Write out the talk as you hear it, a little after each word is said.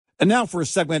And now for a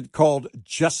segment called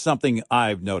Just Something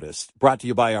I've Noticed, brought to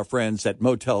you by our friends at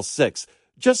Motel 6.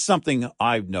 Just something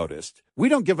I've noticed. We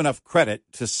don't give enough credit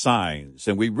to signs,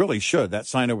 and we really should. That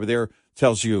sign over there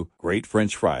tells you great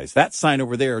French fries. That sign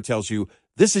over there tells you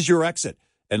this is your exit.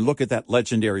 And look at that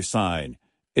legendary sign.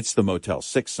 It's the Motel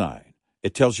 6 sign.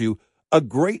 It tells you a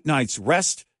great night's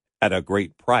rest at a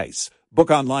great price.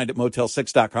 Book online at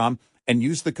motel6.com and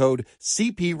use the code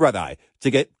CPRedEye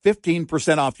to get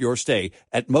 15% off your stay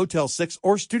at Motel 6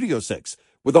 or Studio 6.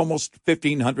 With almost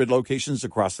 1,500 locations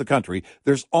across the country,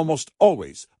 there's almost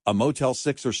always a Motel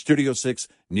 6 or Studio 6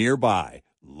 nearby.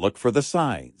 Look for the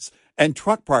signs. And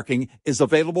truck parking is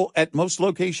available at most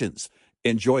locations.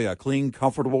 Enjoy a clean,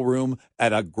 comfortable room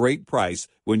at a great price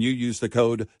when you use the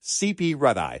code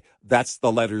CPRedEye. That's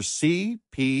the letters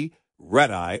CP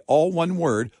Redeye, all one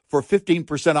word, for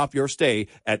 15% off your stay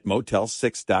at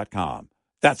motel6.com.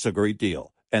 That's a great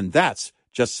deal. And that's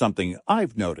just something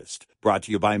I've noticed. Brought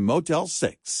to you by Motel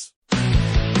 6.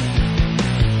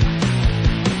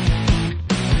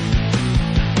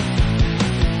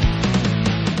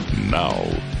 Now,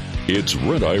 it's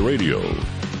Red Eye Radio.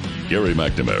 Gary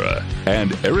McNamara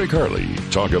and Eric Harley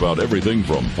talk about everything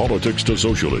from politics to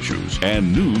social issues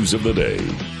and news of the day.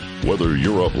 Whether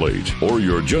you're up late or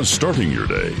you're just starting your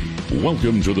day,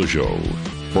 welcome to the show.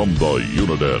 From the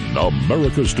Uniden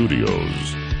America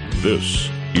Studios, this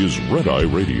is Red Eye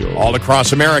Radio. All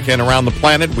across America and around the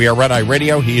planet, we are Red Eye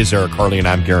Radio. He is Eric Harley, and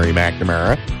I'm Gary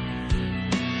McNamara.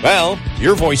 Well,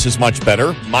 your voice is much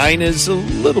better. Mine is a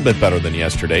little bit better than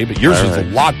yesterday, but yours is a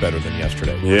lot better than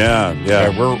yesterday.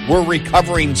 Yeah. We're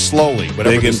recovering slowly,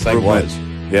 whatever this thing was.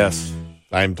 Yes.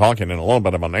 I'm talking in a little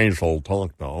bit of a nasal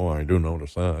talk, though. I do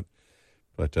notice that.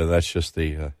 But that's just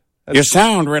the... you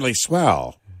sound really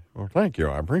swell. Well, thank you.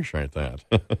 I appreciate that.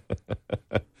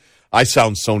 I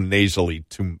sound so nasally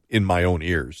in my own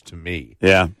ears, to me.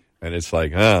 Yeah. And it's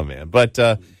like, oh, man. But,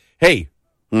 hey,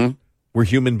 we're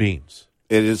human beings.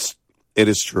 It is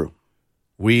true.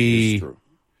 We're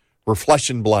flesh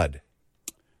and blood.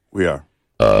 We are.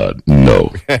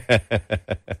 No.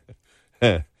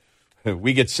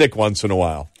 We get sick once in a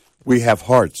while. We have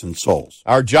hearts and souls.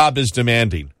 Our job is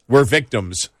demanding. We're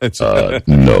victims.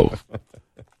 No.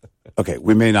 Okay,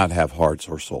 we may not have hearts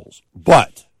or souls,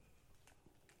 but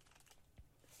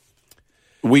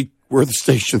we're the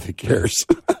station that cares.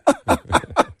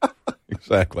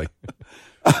 Exactly.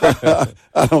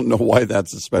 I don't know why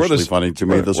that's especially funny to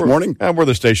me this morning. We're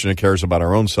the station that cares about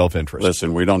our own self-interest.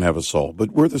 Listen, we don't have a soul,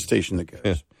 but we're the station that cares.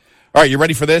 Yeah. All right, you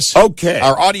ready for this? Okay.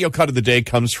 Our audio cut of the day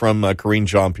comes from Karine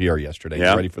Jean-Pierre yesterday.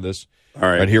 Yeah. You ready for this? All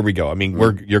right. Here we go. I mean,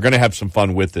 you're going to have some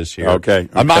fun with this here. Okay.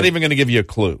 I'm not even going to give you a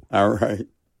clue. All right.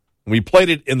 We played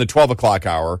it in the 12 o'clock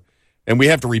hour, and we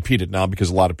have to repeat it now because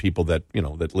a lot of people that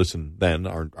listen then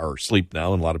are asleep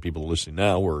now, and a lot of people listening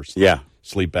now were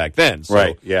asleep back then. So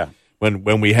right, yeah.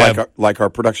 When we have... Like our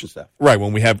production staff. Right,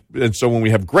 when we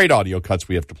have great audio cuts,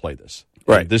 we have to play this.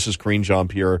 Right. And this is Karine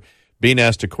Jean-Pierre being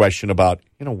asked a question about,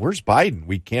 where's Biden?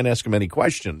 We can't ask him any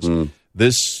questions.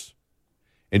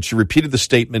 And she repeated the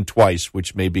statement twice,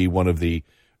 which may be one of the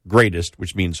greatest,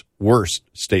 which means worst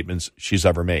statements she's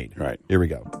ever made. Right. Here we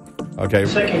go. Okay. The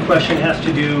second question has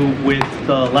to do with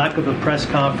the lack of a press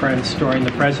conference during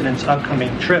the president's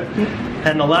upcoming trip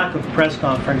and the lack of press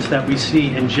conference that we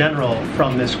see in general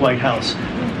from this White House.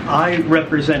 I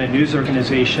represent a news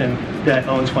organization that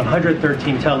owns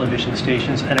 113 television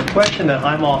stations, and a question that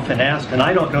I'm often asked, and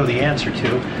I don't know the answer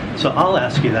to, so I'll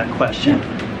ask you that question.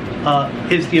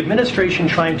 Is the administration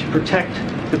trying to protect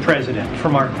the president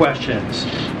from our questions?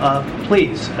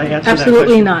 Please, answer that question.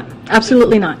 Absolutely not.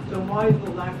 Absolutely not. So why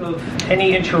the lack of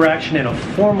any interaction in a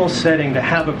formal setting to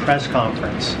have a press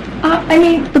conference?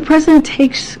 The president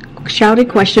takes shouted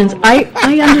questions. I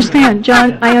understand,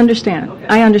 John. I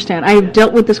understand. I've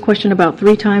dealt with this question about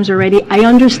 3 times already. I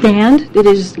understand. It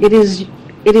is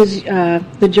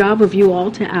the job of you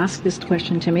all to ask this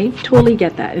question to me. Totally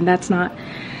get that, and that's not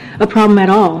a problem at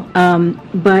all.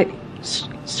 But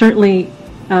certainly,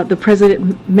 the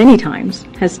president many times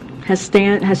has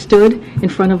stood in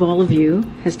front of all of you,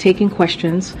 has taken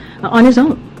questions on his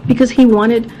own, because he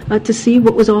wanted to see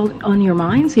what was all on your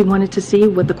minds. He wanted to see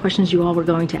what the questions you all were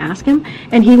going to ask him,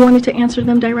 and he wanted to answer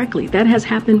them directly. That has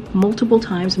happened multiple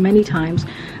times, many times,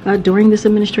 during this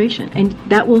administration, and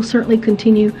that will certainly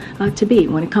continue to be.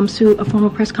 When it comes to a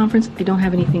formal press conference, I don't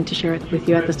have anything to share with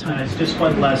you at this time. Just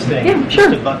one last thing. Yeah, sure.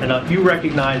 Just to button it up. You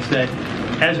recognize that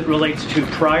as it relates to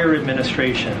prior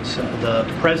administrations,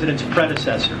 the president's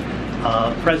predecessor,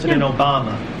 President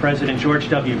Obama, President George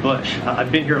W. Bush.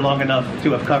 I've been here long enough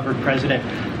to have covered President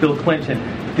Bill Clinton.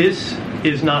 This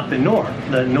is not the norm.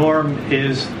 The norm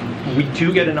is we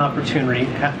do get an opportunity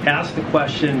to ask the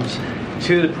questions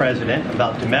to the president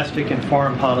about domestic and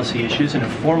foreign policy issues in a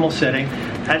formal setting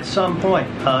at some point.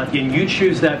 And you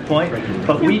choose that point,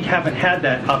 but we haven't had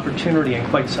that opportunity in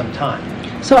quite some time.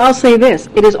 So I'll say this.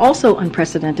 It is also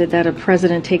unprecedented that a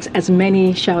president takes as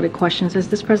many shouted questions as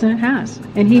this president has.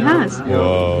 And he has.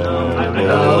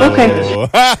 Okay.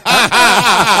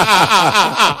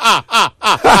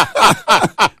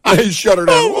 They shut her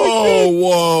down. Whoa.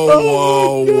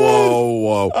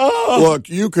 Look,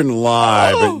 you can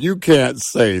lie, but you can't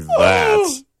say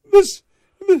that.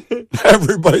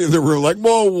 Everybody in the room like,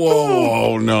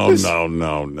 whoa, no.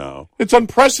 It's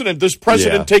unprecedented. This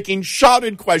president taking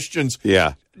shouted questions.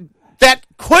 Yeah. That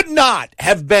could not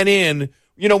have been in,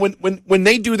 when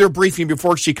they do their briefing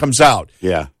before she comes out.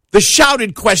 Yeah. The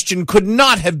shouted question could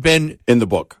not have been in the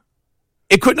book.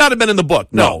 It could not have been in the book.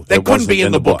 No, that couldn't be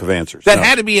in the book of answers. That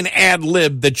had to be an ad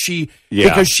lib that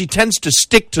because she tends to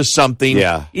stick to something.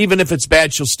 Yeah. Even if it's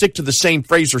bad, she'll stick to the same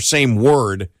phrase or same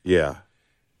word. Yeah.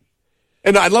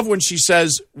 And I love when she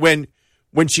says, when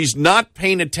she's not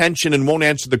paying attention and won't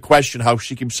answer the question, how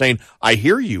she keeps saying, I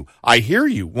hear you.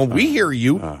 Well, we hear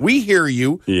you.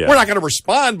 Yeah. We're not going to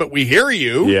respond, but we hear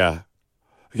you. Yeah.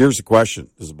 Here's the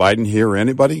question. Does Biden hear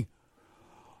anybody?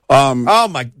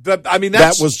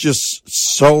 That was just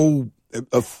so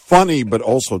funny, but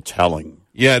also telling.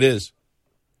 Yeah, it is.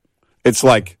 It's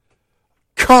like,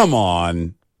 come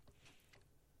on.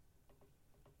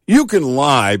 You can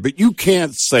lie, but you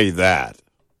can't say that.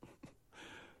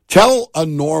 Tell a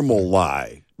normal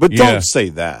lie, but don't say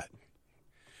that.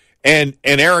 And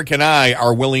Eric and I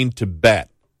are willing to bet,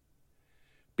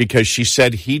 because she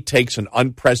said he takes an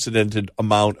unprecedented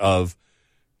amount of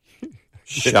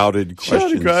shouted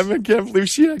questions. I can't believe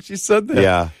she actually said that.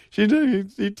 Yeah. She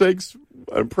did. He takes an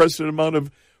unprecedented amount of.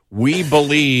 We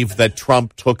believe that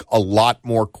Trump took a lot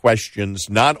more questions,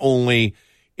 not only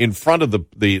in front of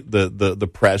the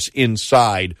press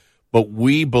inside, but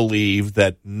we believe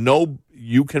that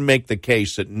you can make the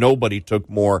case that nobody took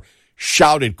more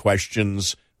shouted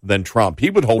questions than Trump.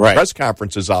 He would hold press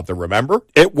conferences out there, remember?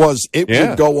 It would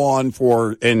go on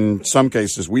for, in some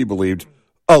cases, we believed,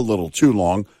 a little too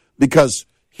long, because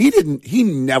he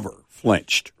never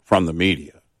flinched from the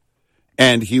media.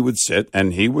 And he would sit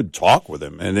and he would talk with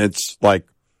him. And it's like,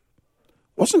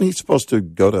 wasn't he supposed to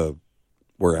go to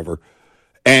wherever?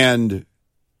 And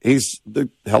the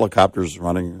helicopter's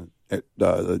running.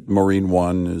 The Marine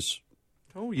One is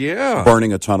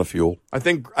burning a ton of fuel. I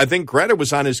think Greta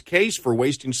was on his case for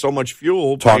wasting so much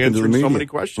fuel talking by to the media. So many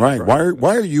questions. Right.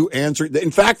 Why are you answering?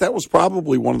 In fact, that was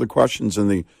probably one of the questions in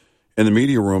the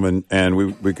media room, and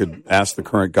we could ask the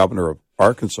current governor of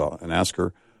Arkansas and ask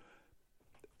her,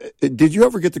 did you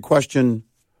ever get the question,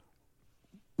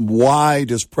 why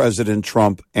does President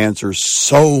Trump answer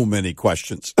so many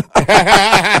questions?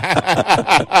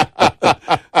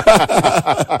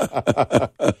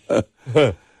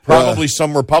 Probably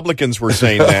some Republicans were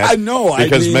saying that. I know.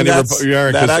 Because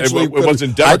it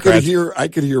wasn't Democrats. I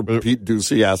could hear Pete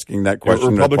Ducey asking that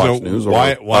question at Fox News.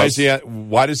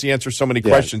 Why does he answer so many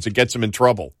questions? It gets him in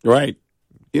trouble. Right.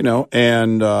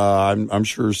 And I'm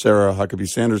sure Sarah Huckabee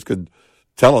Sanders could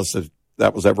tell us if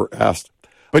that was ever asked.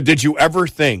 But did you ever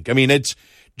think? I mean, it's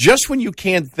just when you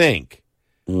can't think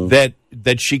that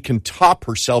she can top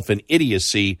herself in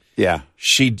idiocy. Yeah,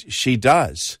 she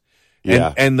does.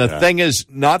 And the thing is,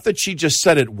 not that she just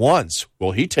said it once.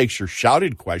 Well, he takes your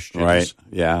shouted questions. Right.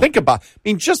 Yeah. Think about.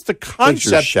 just the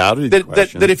concept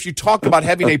that if you talk about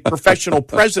having a professional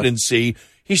presidency,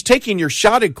 he's taking your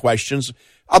shouted questions.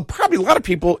 Probably a lot of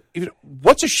people,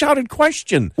 what's a shouted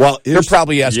question? Well, they're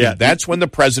probably asking. That's when the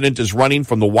president is running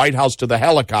from the White House to the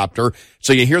helicopter.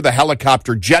 So you hear the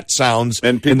helicopter jet sounds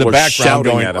and in the background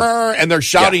going, at him. And they're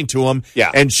shouting to him.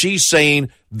 Yeah. And she's saying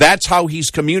that's how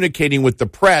he's communicating with the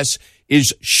press,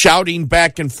 is shouting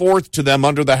back and forth to them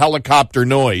under the helicopter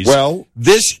noise. Well,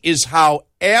 this is how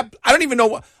I don't even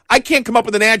know. I can't come up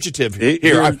with an adjective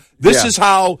here. This is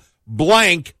how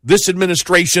blank this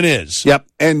administration is. Yep.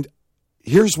 And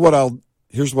Here's what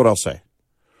I'll say.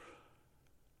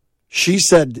 She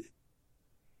said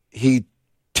he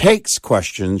takes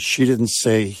questions. She didn't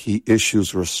say he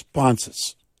issues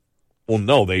responses. Well,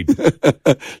 no, they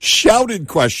shouted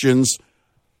questions.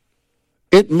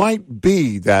 It might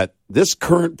be that this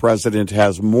current president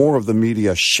has more of the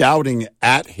media shouting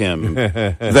at him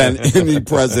than any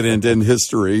president in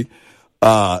history,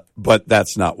 but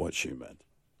that's not what she meant.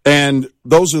 And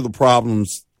those are the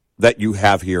problems that you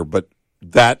have here, but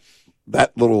that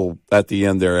little at the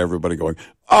end there, everybody going,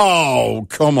 oh,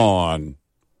 come on.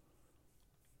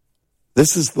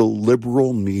 This is the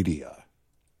liberal media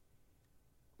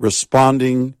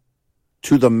responding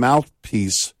to the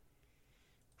mouthpiece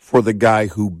for the guy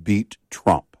who beat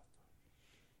Trump.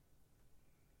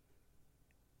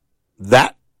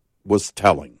 That was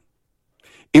telling.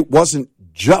 It wasn't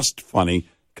just funny,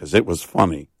 because it was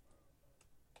funny,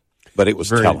 but it was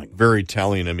telling. Very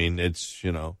telling. I mean, it's,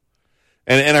 and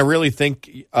I really think,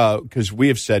 because we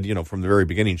have said, from the very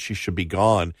beginning, she should be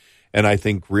gone. And I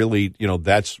think really,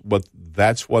 that's what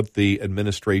the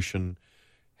administration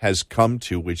has come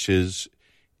to, which is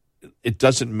it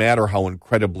doesn't matter how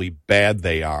incredibly bad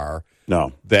they are.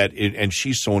 No. And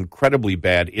she's so incredibly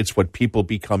bad, it's what people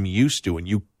become used to. And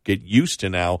you get used to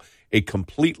now a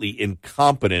completely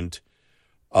incompetent,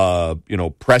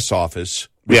 press office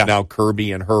with now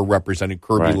Kirby and her representing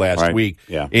Kirby last week.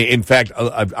 Yeah. In fact,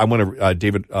 I want to,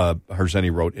 David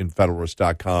Harzeni wrote in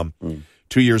Federalist.com,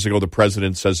 2 years ago, the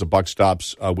president says the buck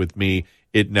stops with me.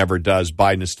 It never does.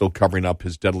 Biden is still covering up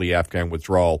his deadly Afghan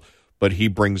withdrawal. But he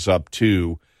brings up,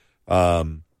 too, let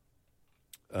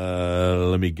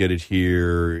me get it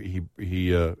here.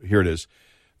 Here it is.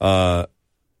 At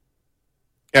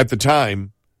the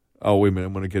time, wait a minute,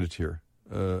 I'm going to get it here.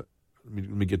 Let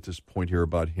me get this point here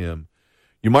about him.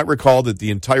 You might recall that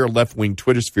the entire left-wing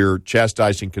Twitter sphere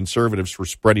chastising conservatives for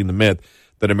spreading the myth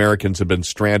that Americans have been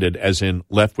stranded, as in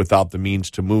left without the means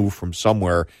to move from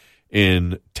somewhere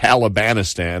in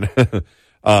Talibanistan.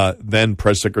 Then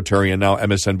Press Secretary and now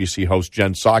MSNBC host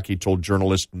Jen Psaki told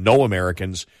journalists no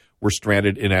Americans were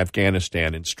stranded in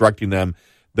Afghanistan, instructing them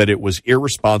that it was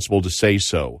irresponsible to say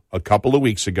so. A couple of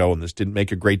weeks ago, and this didn't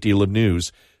make a great deal of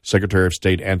news, Secretary of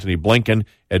State Antony Blinken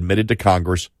admitted to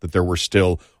Congress that there were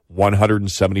still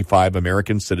 175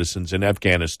 American citizens in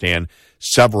Afghanistan,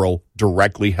 several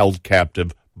directly held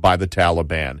captive by the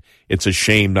Taliban. It's a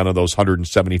shame none of those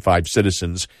 175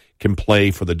 citizens can play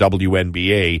for the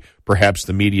WNBA. Perhaps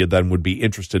the media then would be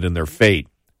interested in their fate.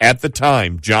 At the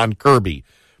time, John Kirby,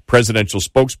 presidential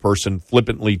spokesperson,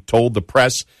 flippantly told the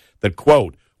press that,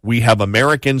 quote, "We have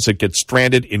Americans that get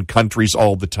stranded in countries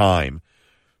all the time."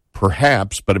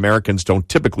 Perhaps, but Americans don't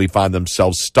typically find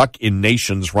themselves stuck in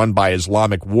nations run by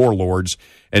Islamic warlords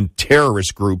and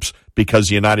terrorist groups because of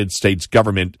the United States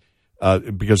government's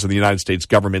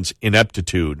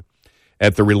ineptitude.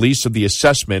 At the release of the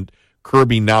assessment,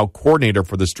 Kirby, now coordinator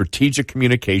for the strategic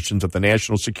communications of the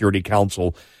National Security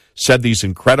Council, said these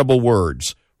incredible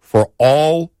words: "For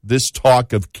all this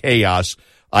talk of chaos,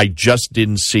 I just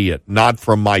didn't see it, not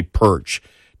from my perch."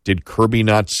 Did Kirby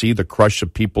not see the crush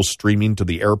of people streaming to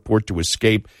the airport to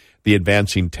escape the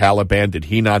advancing Taliban? Did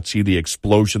he not see the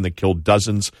explosion that killed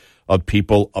dozens of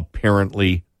people?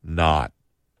 Apparently not.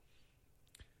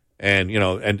 And,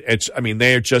 and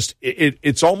they're just,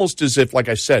 it's almost as if, like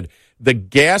I said, the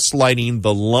gaslighting,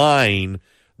 the lying,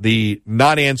 the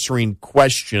not answering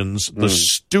questions, the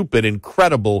stupid,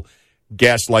 incredible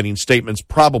gaslighting statements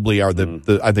probably are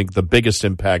I think the biggest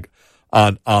impact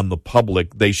on the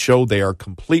public. They show they are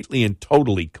completely and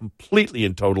totally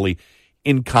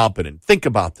incompetent. Think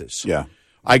about this. Yeah.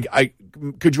 I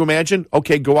could you imagine?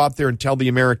 Okay, go out there and tell the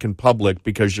American public,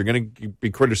 because you're going to be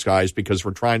criticized because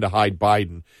we're trying to hide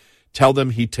Biden. Tell them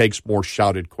he takes more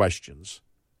shouted questions.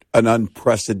 An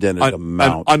unprecedented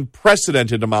amount. An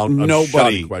unprecedented amount of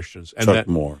shouted questions. And took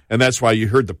more. And that's why you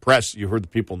heard the press, you heard the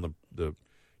people in the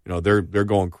they're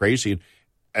going crazy.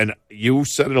 And you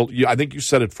said it. I think you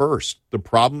said it first. The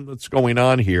problem that's going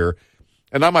on here,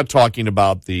 and I'm not talking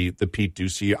about the Pete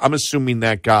Ducey. I'm assuming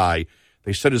that guy.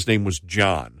 They said his name was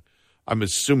John. I'm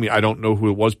assuming, I don't know who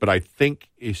it was, but I think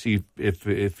if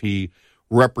he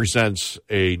represents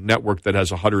a network that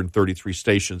has 133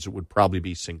 stations, it would probably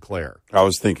be Sinclair. I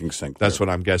was thinking Sinclair. That's what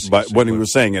I'm guessing. But Sinclair. when he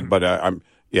was saying it, but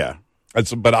yeah.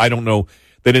 But I don't know.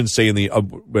 They didn't say in the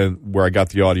where I got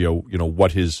the audio,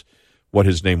 what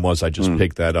his name was. I just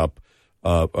picked that up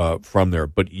from there.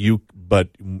 But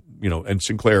and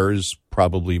Sinclair is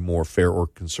probably more fair or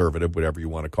conservative, whatever you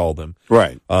want to call them,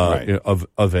 right? Of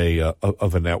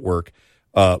a network.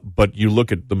 But you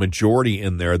look at the majority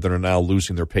in there that are now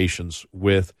losing their patience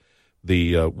with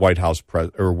the White House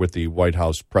with the White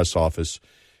House press office.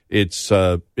 It's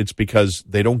because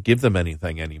they don't give them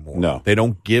anything anymore. No, they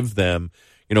don't give them.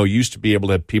 Used to be able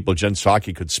to have people, Jen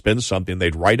Psaki could spin something,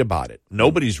 they'd write about it.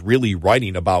 Nobody's really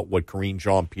writing about what Karine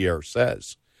Jean-Pierre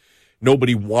says.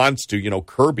 Nobody wants to,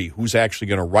 Kirby, who's actually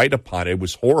going to write upon it. It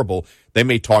was horrible. They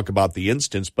may talk about the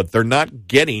instance, but they're not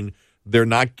getting,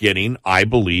 I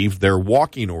believe, their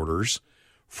walking orders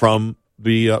from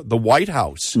the White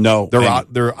House. No,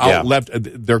 they're out left.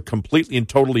 They're completely and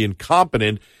totally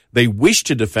incompetent. They wish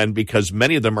to defend because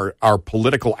many of them are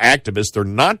political activists. They're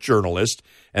not journalists,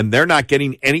 and they're not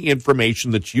getting any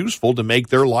information that's useful to make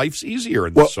their lives easier.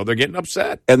 And so they're getting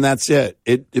upset. And that's it.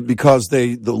 Because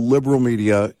the liberal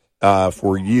media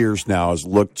for years now has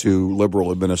looked to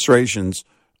liberal administrations.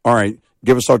 All right,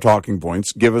 give us our talking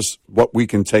points. Give us what we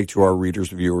can take to our readers,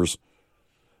 viewers.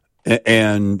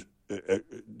 And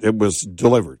it was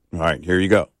delivered. All right, here you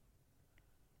go.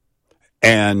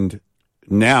 And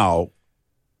now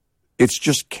it's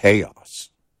just chaos.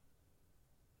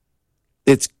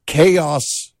 It's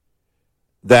chaos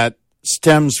that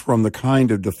stems from the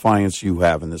kind of defiance you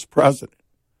have in this president.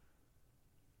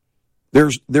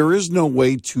 There is no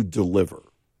way to deliver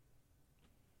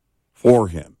for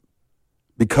him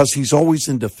because he's always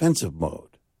in defensive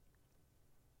mode.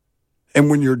 And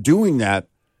when you're doing that,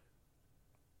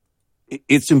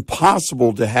 it's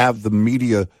impossible to have the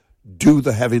media do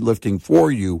the heavy lifting for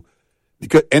you,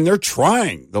 and they're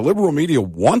trying. The liberal media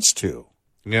wants to.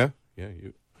 Yep.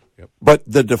 But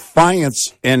the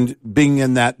defiance and being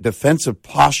in that defensive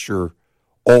posture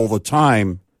all the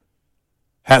time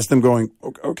has them going,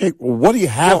 okay, well, what do you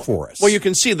have for us? Well, you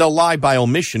can see they'll lie by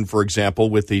omission, for example,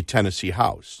 with the Tennessee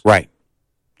House. Right.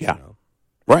 Yeah.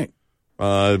 Right.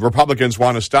 Republicans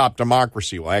want to stop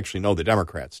democracy. Well, actually, no, the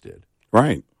Democrats did.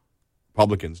 Right.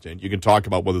 Republicans did. You can talk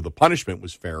about whether the punishment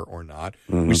was fair or not.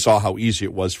 Mm-hmm. We saw how easy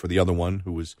it was for the other one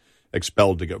who was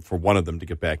expelled for one of them to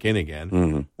get back in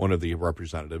again, one of the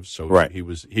representatives. So he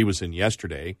was in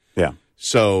yesterday. Yeah.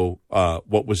 So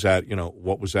what was that?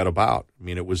 What was that about? I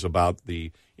mean, it was about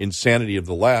the insanity of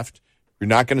the left. You're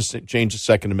not going to change the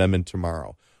Second Amendment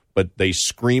tomorrow, but they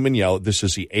scream and yell. This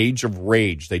is the age of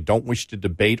rage. They don't wish to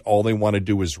debate. All they want to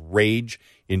do is rage,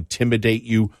 intimidate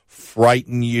you,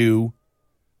 frighten you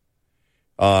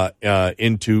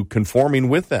into conforming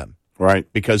with them. Right.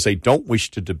 Because they don't wish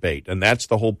to debate. And that's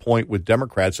the whole point with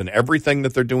Democrats and everything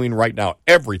that they're doing right now,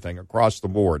 everything across the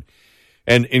board.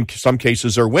 And in some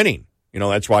cases, they're winning.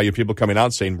 That's why you have people coming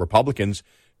out saying Republicans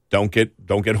don't get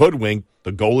hoodwinked.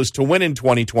 The goal is to win in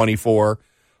 2024.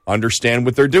 Understand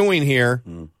what they're doing here.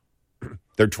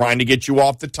 They're trying to get you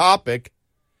off the topic.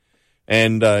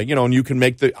 And, and you can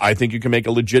I think you can make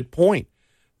a legit point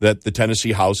that the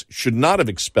Tennessee House should not have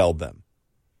expelled them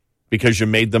because you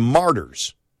made them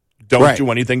martyrs. Don't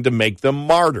do anything to make them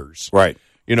martyrs. Right.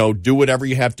 Do whatever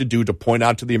you have to do to point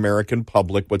out to the American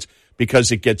public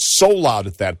because it gets so loud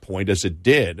at that point as it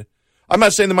did. I'm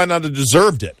not saying they might not have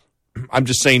deserved it. I'm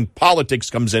just saying politics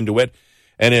comes into it.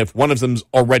 And if one of them's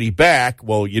already back,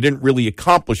 well, you didn't really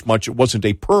accomplish much. It wasn't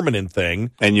a permanent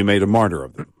thing. And you made a martyr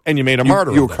of them.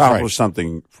 You accomplished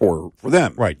something for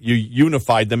them. Right. You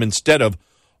unified them instead of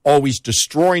always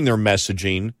destroying their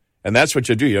messaging. And that's what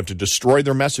you do. You have to destroy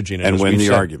their messaging. And win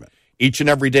the argument. Each and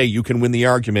every day you can win the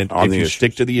argument if you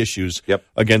stick to the issues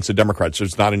against the Democrats. So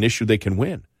it's not an issue they can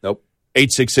win. Nope.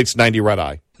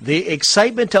 866-90-RED-I. The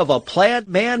excitement of a planned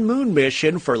manned moon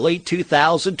mission for late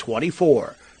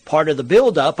 2024. Part of the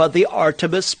buildup of the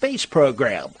Artemis space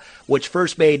program, which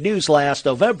first made news last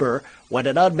November when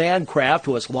an unmanned craft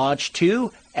was launched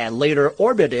to and later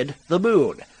orbited the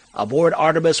moon. Aboard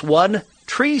Artemis 1,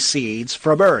 tree seeds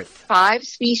from Earth. 5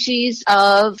 species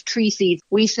of tree seeds.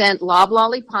 We sent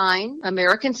loblolly pine,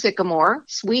 American sycamore,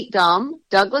 sweet gum,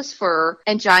 Douglas fir,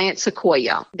 and giant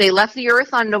sequoia. They left the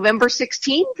Earth on November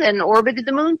 16th and orbited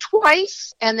the moon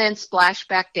twice and then splashed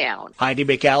back down. Heidi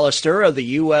McAllister of the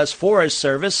U.S. Forest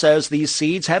Service says these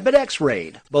seeds have been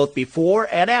X-rayed, both before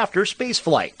and after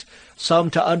spaceflight.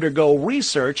 Some to undergo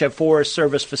research at Forest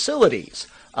Service facilities.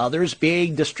 Others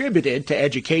being distributed to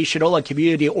educational and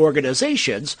community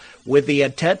organizations with the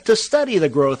intent to study the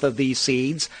growth of these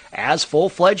seeds as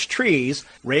full-fledged trees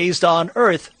raised on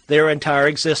Earth their entire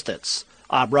existence.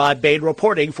 I'm Rod Bain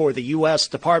reporting for the U.S.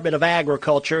 Department of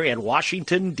Agriculture in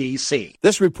Washington, D.C.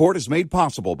 This report is made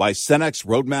possible by Cenex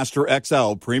Roadmaster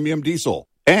XL Premium Diesel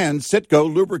and Citgo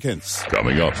Lubricants.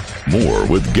 Coming up, more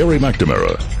with Gary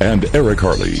McNamara and Eric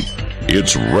Harley.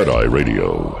 It's Red Eye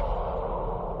Radio.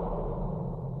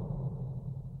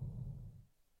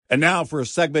 And now for a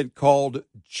segment called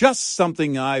Just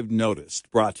Something I've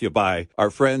Noticed, brought to you by our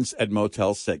friends at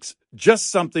Motel 6. Just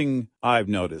something I've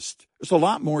noticed. There's a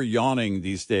lot more yawning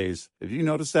these days. Have you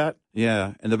noticed that?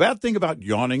 Yeah. And the bad thing about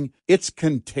yawning, it's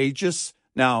contagious.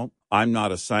 Now, I'm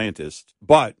not a scientist,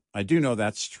 but I do know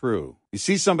that's true. You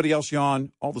see somebody else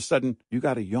yawn, all of a sudden, you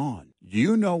got to yawn.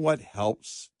 You know what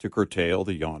helps to curtail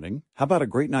the yawning? How about a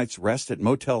great night's rest at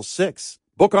Motel 6?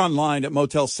 Book online at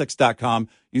motel6.com.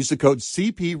 Use the code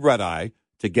CPREDEYE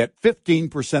to get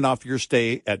 15% off your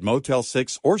stay at Motel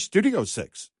 6 or Studio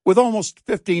 6. With almost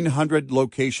 1,500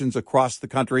 locations across the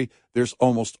country, there's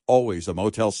almost always a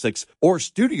Motel 6 or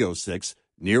Studio 6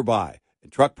 nearby.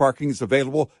 And truck parking is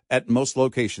available at most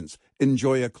locations.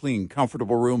 Enjoy a clean,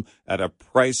 comfortable room at a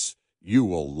price you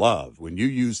will love when you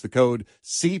use the code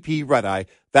CP Red Eye.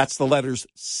 That's the letters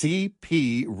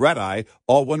CP Red Eye,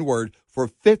 all one word, for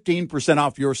 15%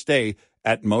 off your stay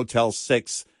at Motel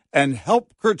 6 and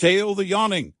help curtail the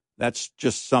yawning. That's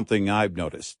just something I've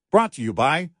noticed. Brought to you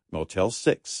by Motel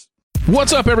 6.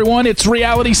 What's up, everyone? It's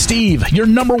Reality Steve, your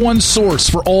number one source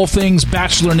for all things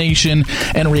Bachelor Nation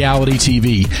and reality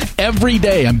TV. Every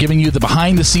day, I'm giving you the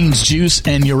behind-the-scenes juice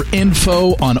and your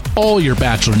info on all your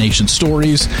Bachelor Nation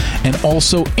stories, and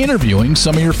also interviewing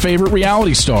some of your favorite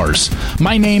reality stars.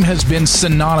 My name has been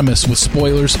synonymous with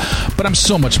spoilers, but I'm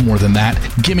so much more than that.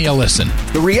 Give me a listen.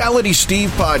 The Reality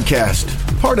Steve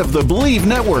Podcast, part of the Believe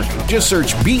Network. Just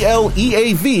search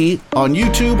BLEAV on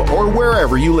YouTube or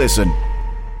wherever you listen.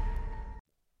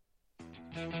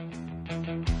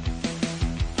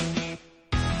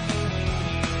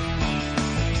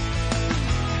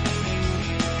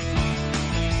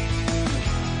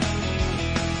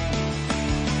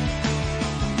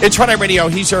 It's Red Eye Radio.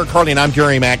 He's Eric Carly, and I'm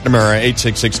Gary McNamara,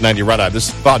 866-90 Red Eye. This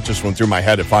thought just went through my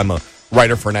head. If I'm a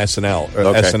writer for an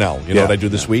SNL, you know what I do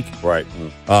this week? Right.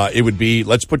 It would be,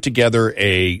 let's put together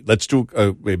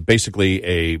basically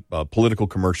a political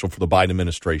commercial for the Biden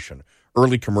administration.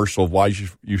 Early commercial of why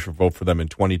you should vote for them in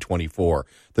 2024.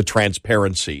 The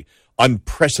transparency,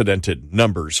 unprecedented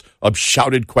numbers of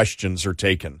shouted questions are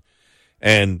taken.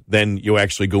 And then you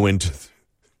actually go into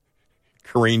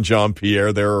Karine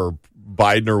Jean-Pierre there, or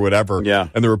Biden or whatever,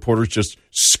 and the reporters just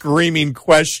screaming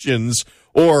questions,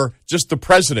 or just the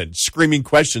president screaming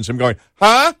questions. I'm going,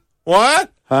 huh? What?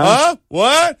 Huh?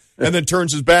 What? And then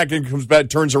turns his back and comes back,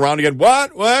 turns around again.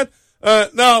 What?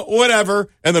 No, whatever.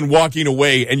 And then walking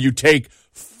away, and you take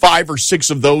 5 or 6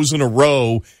 of those in a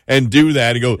row and do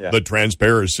that and go, the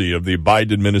transparency of the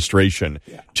Biden administration,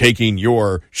 taking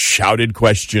your shouted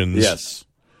questions. Yes.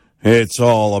 It's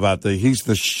all about he's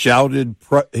the shouted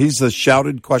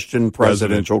question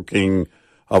presidential king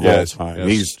of all time.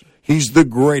 Yes. He's the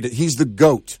greatest. He's the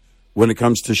GOAT when it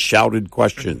comes to shouted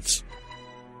questions.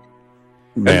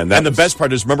 Man, and the best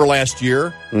part is, remember last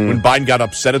year when Biden got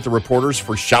upset at the reporters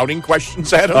for shouting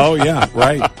questions at him? Oh yeah,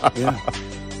 right. Yeah.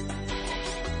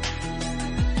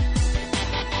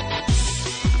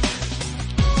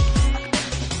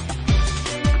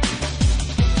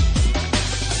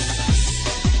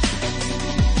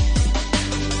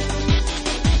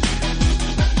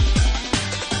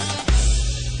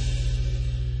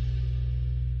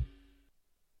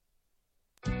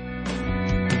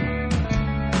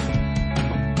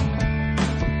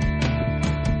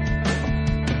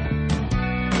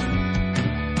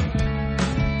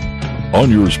 On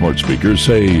your smart speaker,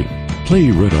 say, play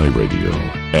Red Eye Radio.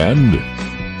 And,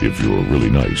 if you're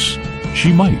really nice,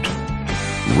 she might.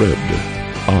 Red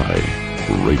Eye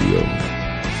Radio.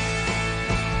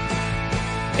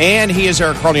 And he is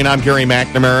Eric Carly, and I'm Gary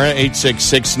McNamara,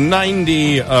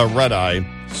 866-90 Red Eye.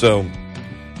 So,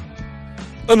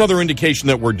 another indication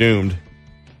that we're doomed.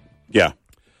 Yeah.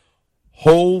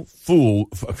 Whole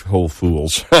Foods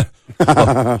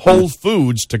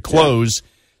to close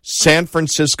San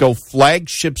Francisco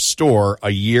flagship store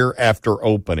a year after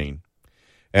opening.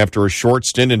 After a short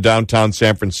stint in downtown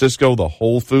San Francisco, the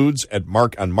Whole Foods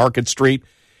on Market Street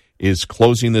is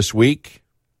closing this week.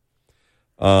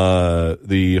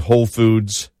 The Whole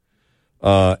Foods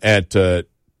at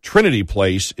Trinity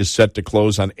Place is set to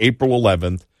close on April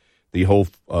 11th. The Whole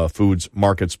Foods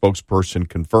Market spokesperson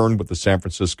confirmed with the San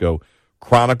Francisco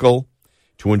Chronicle.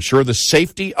 To ensure the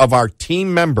safety of our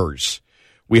team members,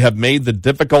 we have made the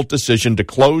difficult decision to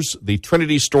close the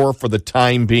Trinity store for the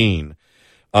time being.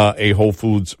 A Whole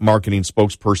Foods marketing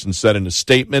spokesperson said in a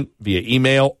statement via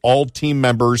email, all team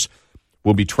members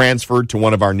will be transferred to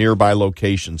one of our nearby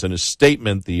locations. In a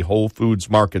statement, the Whole Foods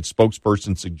Market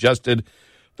spokesperson suggested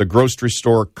the grocery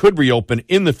store could reopen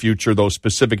in the future, though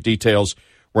specific details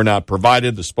were not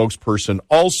provided. The spokesperson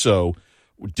also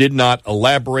did not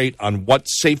elaborate on what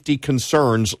safety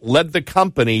concerns led the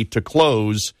company to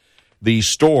close the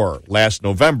store. Last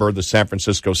November, the San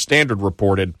Francisco Standard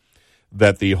reported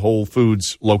that the Whole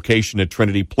Foods location at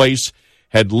Trinity Place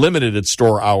had limited its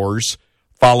store hours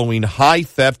following high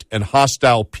theft and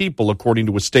hostile people, according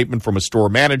to a statement from a store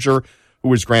manager who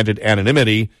was granted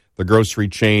anonymity. The grocery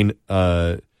chain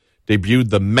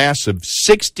debuted the massive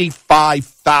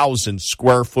 65,000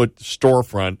 square foot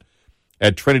storefront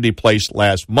at Trinity Place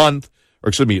last March,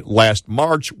 which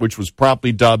was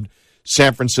promptly dubbed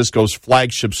San Francisco's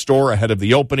flagship store ahead of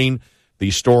the opening. The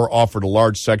store offered a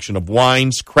large section of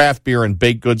wines, craft beer, and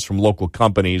baked goods from local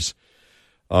companies.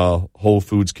 Whole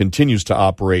Foods continues to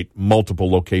operate multiple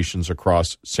locations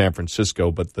across San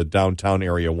Francisco, but the downtown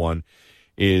area one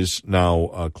is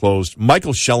now closed.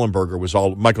 Michael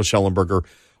Schellenberger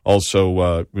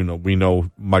also, we know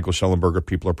Michael Schellenberger.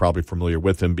 People are probably familiar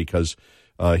with him because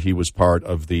he was part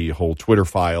of the whole Twitter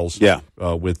files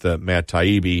with Matt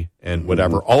Taibbi and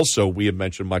whatever. Mm-hmm. Also, we have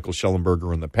mentioned Michael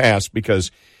Schellenberger in the past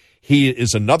because he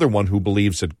is another one who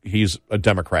believes that he's a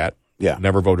Democrat. Yeah.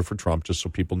 Never voted for Trump, just so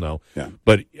people know. Yeah.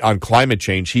 But on climate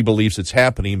change, he believes it's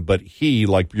happening, but he,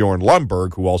 like Bjorn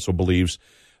Lundberg, who also believes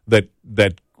that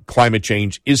climate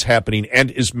change is happening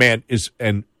and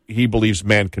and he believes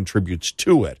man contributes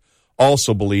to it,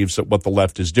 also believes that what the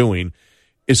left is doing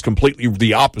is completely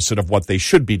the opposite of what they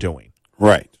should be doing.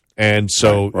 Right. And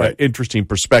so interesting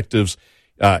perspectives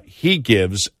he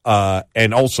gives,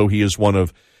 and also he is one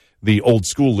of the old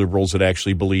school liberals that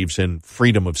actually believes in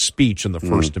freedom of speech and the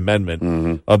First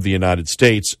Amendment of the United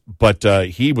States. But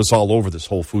he was all over this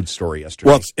Whole Foods story yesterday.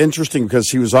 Well, it's interesting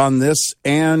because he was on this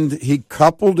and he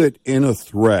coupled it in a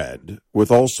thread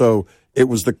with also it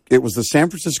was the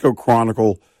San Francisco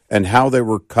Chronicle and how they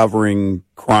were covering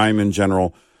crime in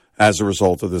general as a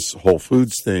result of this Whole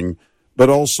Foods thing, but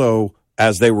also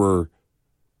as they were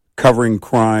covering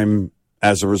crime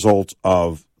as a result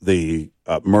of the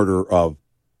murder of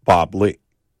Bob Lee,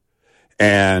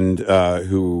 and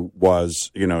who was,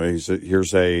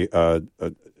 here's a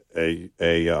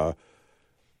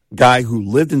guy who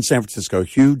lived in San Francisco,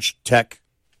 huge tech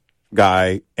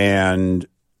guy, and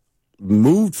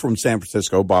moved from San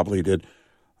Francisco, Bob Lee did,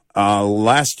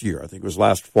 last year, I think it was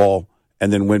last fall,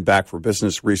 and then went back for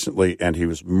business recently, and he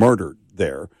was murdered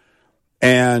there.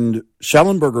 And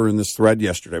Schellenberger in this thread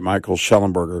yesterday, Michael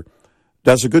Schellenberger,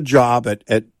 does a good job at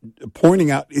pointing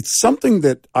out, it's something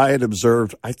that I had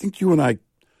observed. I think you and I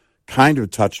kind of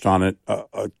touched on it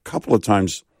a couple of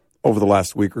times over the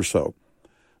last week or so.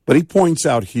 But he points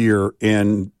out here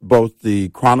in both the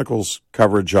Chronicle's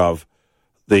coverage of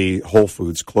the Whole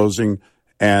Foods closing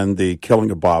and the killing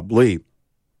of Bob Lee,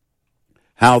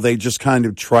 how they just kind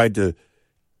of tried to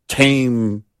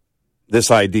tame this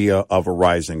idea of a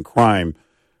rising crime.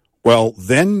 Well,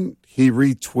 then he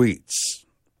retweets,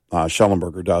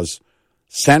 Schellenberger does,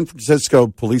 San Francisco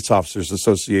Police Officers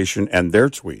Association and their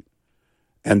tweet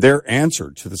and their answer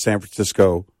to the San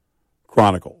Francisco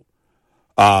Chronicle.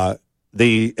 To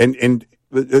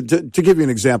give you an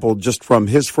example, just from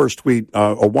his first tweet,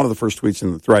 or one of the first tweets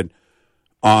in the thread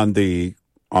on the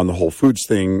Whole Foods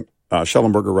thing,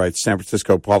 Schellenberger writes, San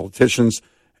Francisco politicians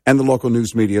and the local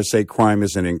news media say crime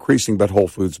isn't increasing, but Whole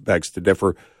Foods begs to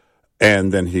differ.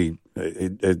 And then he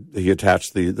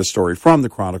attached the story from the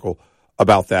Chronicle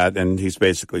about that, and he's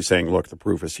basically saying, look, the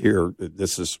proof is here.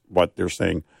 This is what they're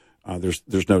saying.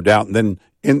 There's no doubt. And then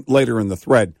later in the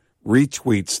thread,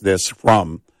 retweets this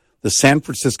from the San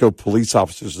Francisco Police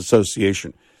Officers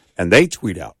Association, and they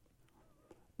tweet out,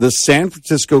 the San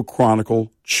Francisco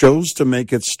Chronicle chose to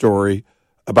make its story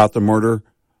about the murder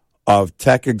of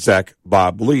tech exec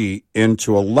Bob Lee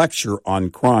into a lecture on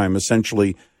crime,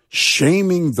 essentially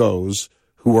shaming those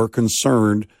who are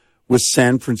concerned with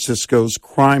San Francisco's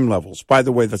crime levels. By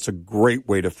the way, that's a great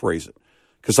way to phrase it,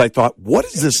 because I thought, what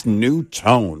is this new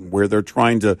tone where they're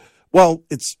trying to, well,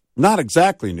 it's not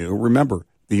exactly new. Remember,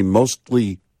 the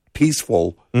mostly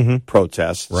peaceful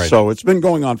protests. Right. So it's been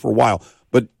going on for a while.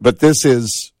 But this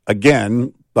is,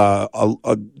 again,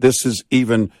 this is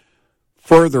even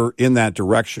further in that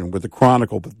direction with the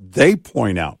Chronicle. But they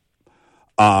point out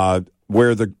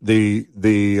where the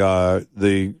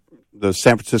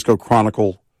San Francisco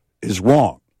Chronicle is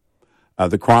wrong.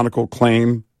 The Chronicle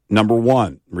claim, number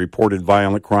one, reported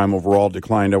violent crime overall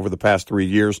declined over the past 3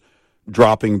 years,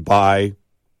 dropping by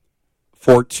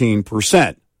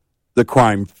 14%. The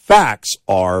crime facts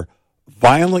are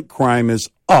violent crime is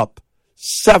up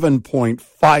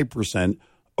 7.5%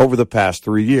 over the past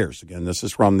 3 years. Again, this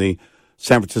is from the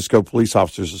San Francisco Police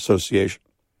Officers Association.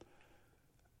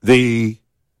 The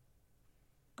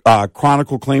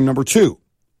Chronicle claim number two,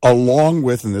 along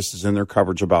with, and this is in their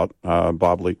coverage about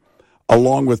Bob Lee,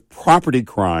 along with property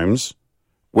crimes,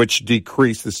 which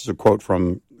decreased, this is a quote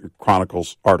from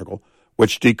Chronicle's article,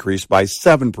 which decreased by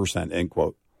 7%, end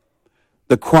quote.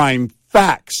 The crime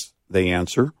facts, they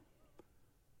answer,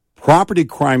 property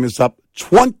crime is up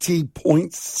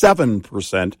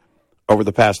 20.7% over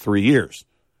the past 3 years.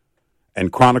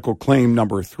 And Chronicle claim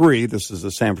number three, this is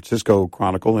the San Francisco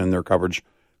Chronicle in their coverage,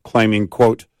 claiming,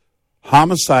 quote,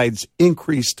 homicides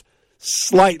increased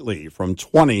slightly from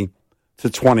 2020 to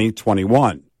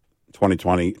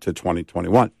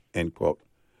 2021, end quote.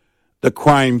 The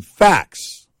crime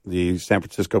facts, the San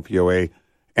Francisco POA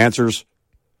answers,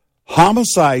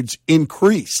 homicides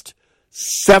increased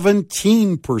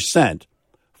 17%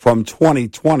 from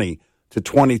 2020 to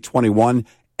 2021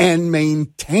 and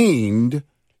maintained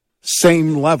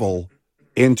same level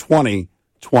in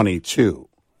 2022.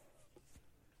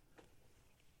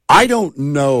 I don't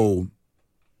know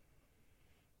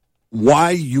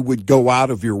why you would go out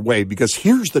of your way, because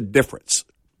here's the difference.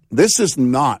 This is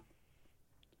not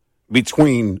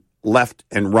between left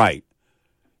and right.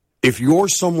 If you're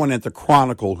someone at the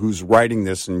Chronicle who's writing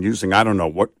this and using, I don't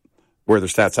know where the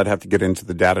stats, I'd have to get into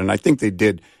the data, and I think they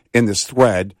did in this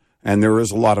thread, and there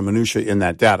is a lot of minutia in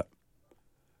that data.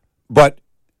 But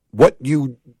what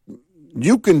you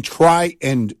can try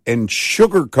and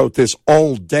sugarcoat this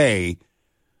all day,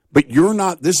 but you're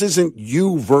not, this isn't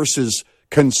you versus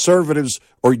conservatives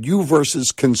or you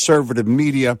versus conservative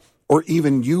media or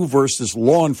even you versus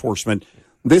law enforcement.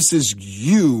 This is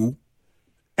you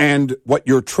and what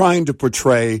you're trying to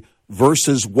portray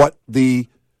versus what the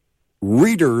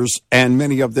readers, and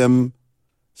many of them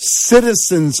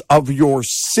citizens of your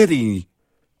city,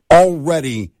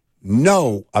 already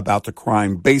know about the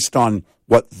crime based on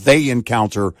what they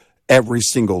encounter every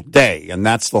single day. And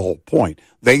that's the whole point.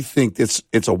 They think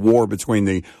it's a war between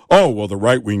the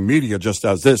right-wing media just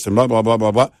does this and blah, blah, blah,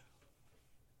 blah, blah.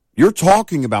 You're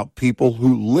talking about people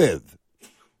who live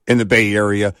in the Bay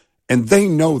Area, and they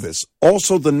know this.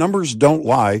 Also, the numbers don't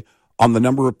lie on the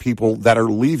number of people that are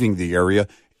leaving the area,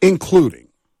 including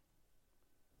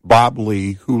Bob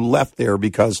Lee, who left there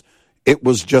because it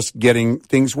was just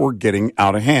things were getting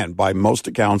out of hand. By most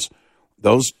accounts,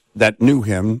 those that knew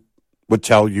him would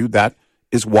tell you that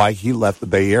is why he left the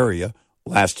Bay Area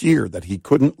last year, that he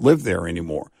couldn't live there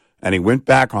anymore. And he went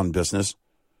back on business,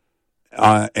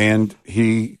 and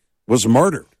he was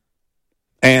murdered.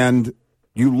 And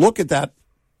you look at that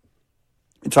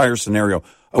entire scenario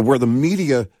of where the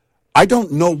media, I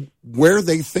don't know where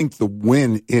they think the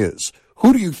win is.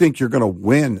 Who do you think you're going to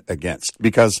win against?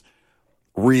 Because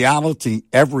reality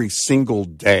every single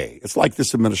day, it's like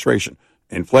this administration.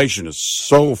 Inflation is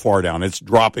so far down. It's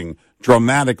dropping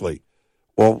dramatically.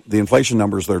 Well, the inflation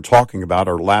numbers they're talking about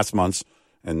are last month's,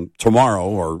 and tomorrow,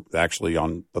 or actually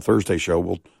on the Thursday show,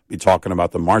 we'll be talking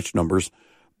about the March numbers,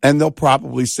 and they'll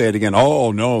probably say it again.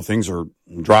 Oh, no, things are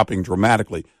dropping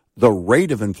dramatically. The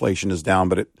rate of inflation is down,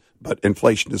 but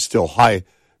inflation is still high,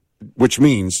 which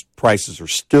means prices are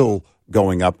still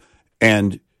going up.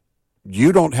 And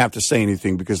you don't have to say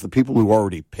anything because the people who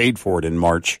already paid for it in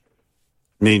March,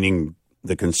 meaning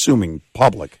the consuming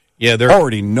public,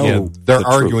 already know. Yeah, they're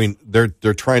arguing.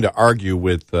 They're trying to argue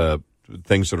with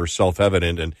things that are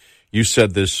self-evident. And you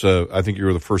said this. I think you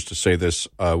were the first to say this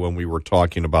when we were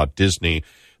talking about Disney.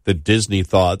 That Disney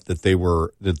thought that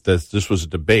this was a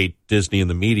debate, Disney and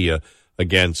the media,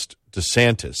 against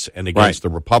DeSantis and against the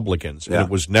Republicans, and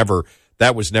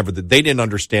they didn't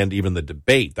understand even the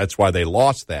debate. That's why they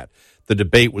lost that. The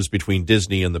debate was between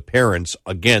Disney and the parents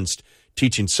against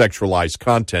teaching sexualized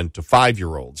content to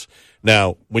 5-year-olds.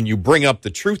 Now, when you bring up the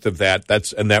truth of that,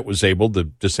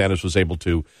 DeSantis was able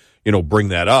to, bring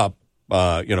that up,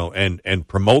 and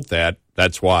promote that.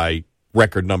 That's why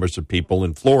record numbers of people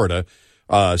in Florida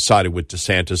sided with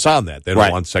DeSantis on that. They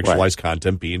don't want sexualized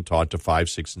content being taught to 5,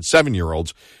 6, and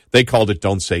 7-year-olds. They called it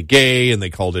 "Don't Say Gay," and they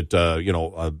called it,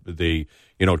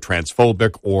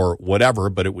 transphobic or whatever.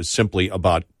 But it was simply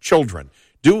about children.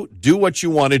 Do what you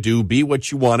want to do, be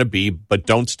what you want to be, but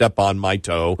don't step on my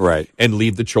toe, and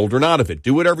leave the children out of it.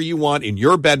 Do whatever you want in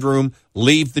your bedroom,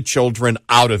 leave the children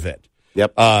out of it.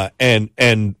 Yep.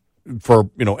 And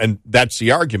that's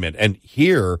the argument. And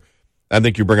here, I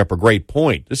think you bring up a great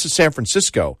point. This is San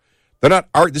Francisco.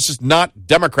 This is not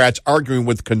Democrats arguing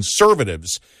with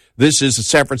conservatives. This is the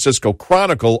San Francisco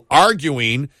Chronicle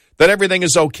arguing that everything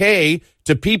is okay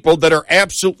to people that are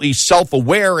absolutely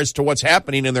self-aware as to what's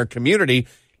happening in their community.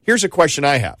 Here's a question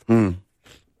I have.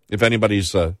 If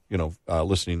anybody's,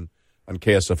 listening on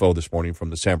KSFO this morning from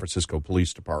the San Francisco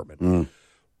Police Department,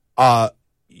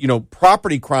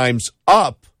 property crimes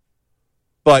up,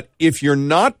 but if you're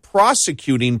not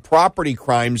prosecuting property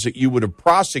crimes that you would have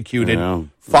prosecuted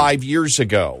 5 years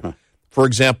ago, for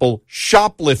example,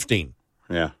 shoplifting,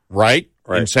 right?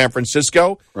 In San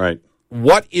Francisco,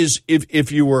 what is,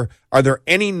 are there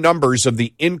any numbers of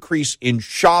the increase in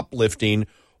shoplifting,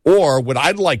 or what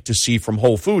I'd like to see from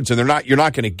Whole Foods, and you're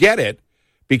not going to get it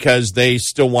because they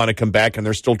still want to come back and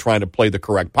they're still trying to play the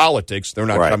correct politics. They're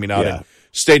not coming out and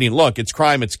stating, look, it's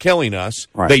crime, it's killing us.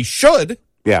 They should.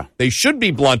 Yeah. They should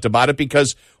be blunt about it,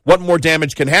 because what more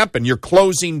damage can happen? You're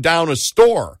closing down a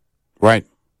store. Right.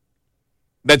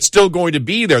 That's still going to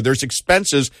be there. There's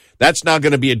expenses. That's not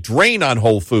going to be a drain on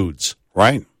Whole Foods.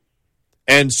 Right.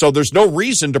 And so there's no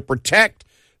reason to protect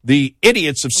the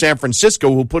idiots of San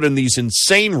Francisco who put in these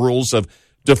insane rules of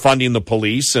defunding the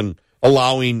police and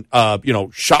allowing,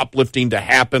 shoplifting to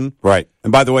happen. Right.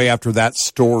 And by the way, after that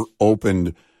store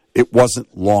opened, it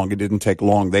wasn't long. It didn't take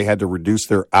long. They had to reduce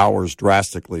their hours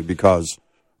drastically because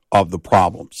of the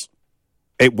problems.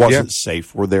 It wasn't safe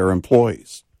for their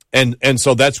employees. And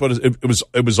so that's what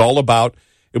it was all about.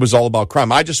 It was all about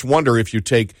crime. I just wonder if you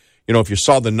take, if you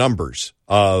saw the numbers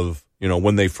of,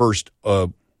 when they first,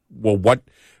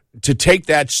 to take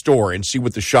that store and see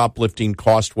what the shoplifting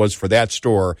cost was for that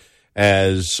store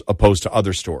as opposed to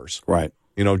other stores. Right.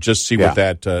 Just see what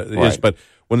that is. But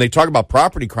when they talk about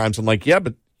property crimes, I'm like,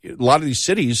 but a lot of these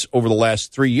cities over the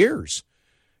last 3 years,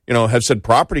 have said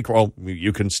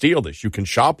you can steal this, you can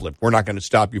shoplift. We're not going to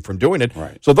stop you from doing it.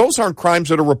 Right. So those aren't crimes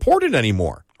that are reported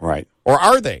anymore. Right. Or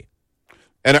are they?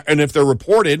 And if they're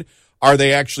reported, are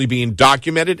they actually being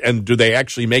documented, and do they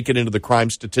actually make it into the crime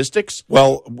statistics?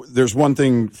 Well, there's one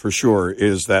thing for sure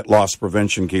is that loss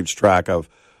prevention keeps track of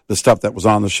the stuff that was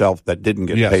on the shelf that didn't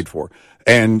get paid for.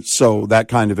 And so that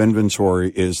kind of inventory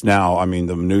is now,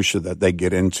 the minutia that they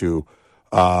get into,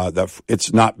 that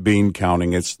it's not bean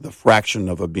counting, it's the fraction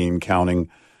of a bean counting.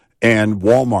 And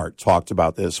Walmart talked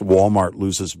about this. Walmart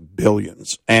loses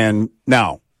billions. And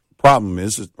now, the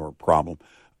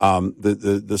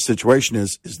situation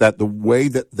is that the way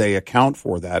that they account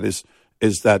for that is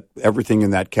that everything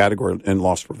in that category in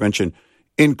loss prevention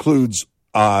includes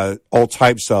all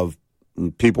types of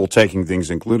people taking things,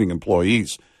 including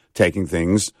employees taking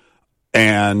things.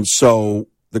 And so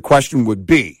the question would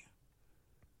be,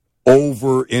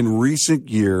 over in recent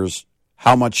years,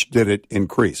 how much did it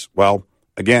increase? Well,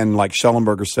 again, like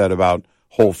Schellenberger said about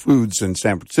Whole Foods in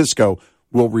San Francisco,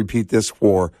 we'll repeat this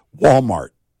for Walmart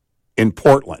in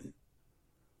Portland.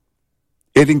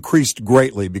 It increased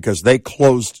greatly because they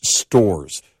closed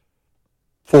stores.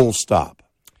 Full stop.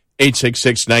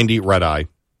 866-90-RED-EYE.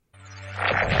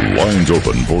 Lines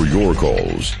open for your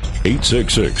calls.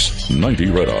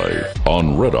 866-90-RED-EYE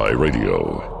on Red Eye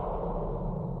Radio.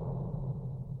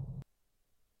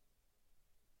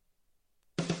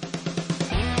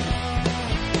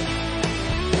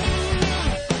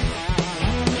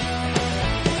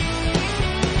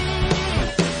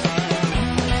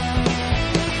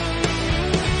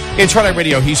 It's Red Eye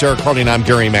Radio. He's Eric Harley, and I'm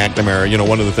Gary McNamara.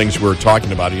 One of the things we were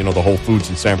talking about, the Whole Foods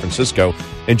in San Francisco,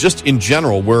 and just in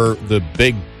general, where the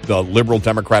liberal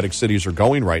democratic cities are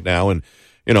going right now, and,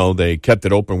 they kept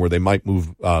it open where they might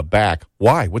move back.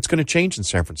 Why? What's going to change in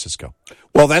San Francisco?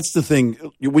 Well, that's the thing.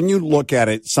 When you look at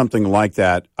it, something like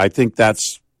that, I think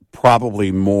that's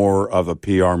probably more of a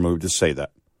PR move to say that.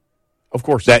 Of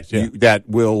course. That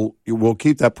will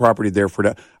keep that property there for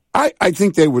that. I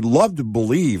think they would love to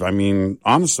believe,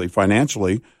 honestly,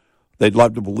 financially, they'd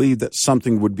love to believe that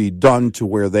something would be done to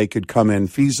where they could come in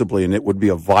feasibly and it would be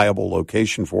a viable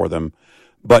location for them.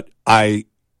 But I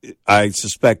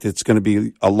suspect it's going to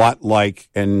be a lot like,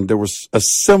 and there was a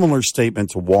similar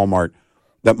statement to Walmart,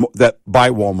 that by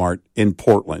Walmart in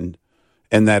Portland,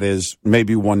 and that is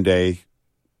maybe one day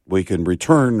we can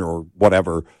return or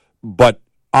whatever. But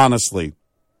honestly,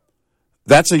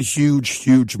 that's a huge,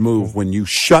 huge move when you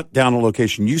shut down a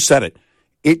location. You said it.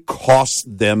 It costs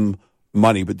them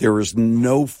money, but there is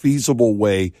no feasible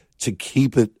way to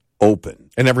keep it open.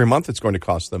 And every month it's going to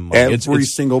cost them money. Every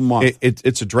single month.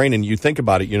 It's a drain. And you think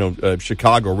about it,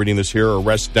 Chicago, reading this here,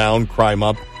 arrest down, crime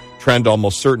up, trend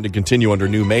almost certain to continue under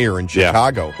new mayor in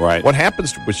Chicago. Yeah, right. What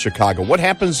happens with Chicago? What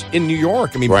happens in New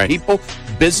York?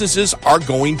 Businesses are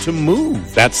going to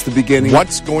move. That's the beginning.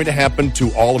 What's going to happen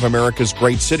to all of America's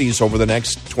great cities over the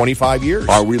next 25 years?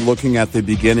 Are we looking at the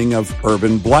beginning of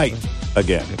urban blight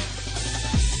again?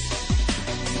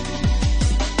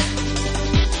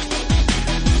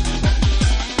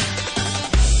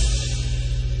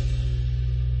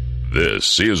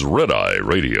 This is Red Eye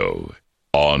Radio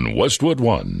on Westwood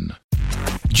One.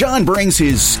 John brings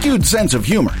his skewed sense of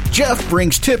humor. Jeff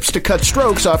brings tips to cut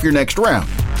strokes off your next round.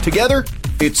 Together,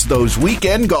 it's those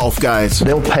weekend golf guys.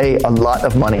 They'll pay a lot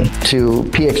of money to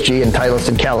PXG and Titleist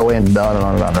and Callaway and on and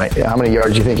on and on, right? How many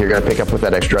yards do you think you're going to pick up with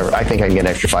that extra driver? I think I can get an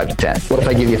extra 5 to 10. What if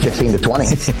I give you 15 to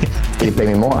 20? You pay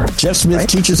me more. Jeff Smith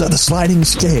teaches on a sliding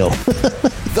scale.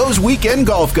 Those Weekend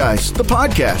Golf Guys, the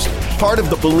podcast, part of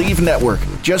the Believe Network.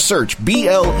 Just search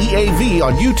BLEAV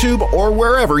on YouTube or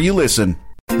wherever you listen.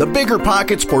 The Bigger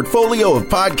Pockets portfolio of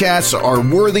podcasts are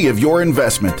worthy of your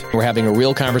investment. We're having a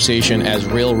real conversation as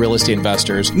real estate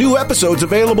investors. New episodes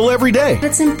available every day.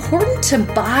 It's important to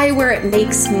buy where it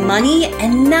makes money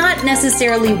and not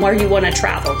necessarily where you want to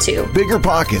travel to. Bigger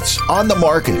Pockets, On the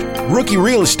Market, Rookie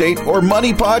Real Estate, or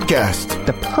Money Podcast.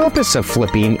 The purpose of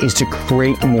flipping is to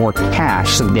create more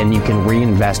cash so then you can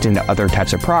reinvest into other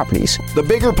types of properties. The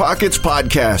Bigger Pockets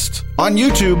Podcast on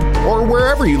YouTube or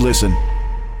wherever you listen.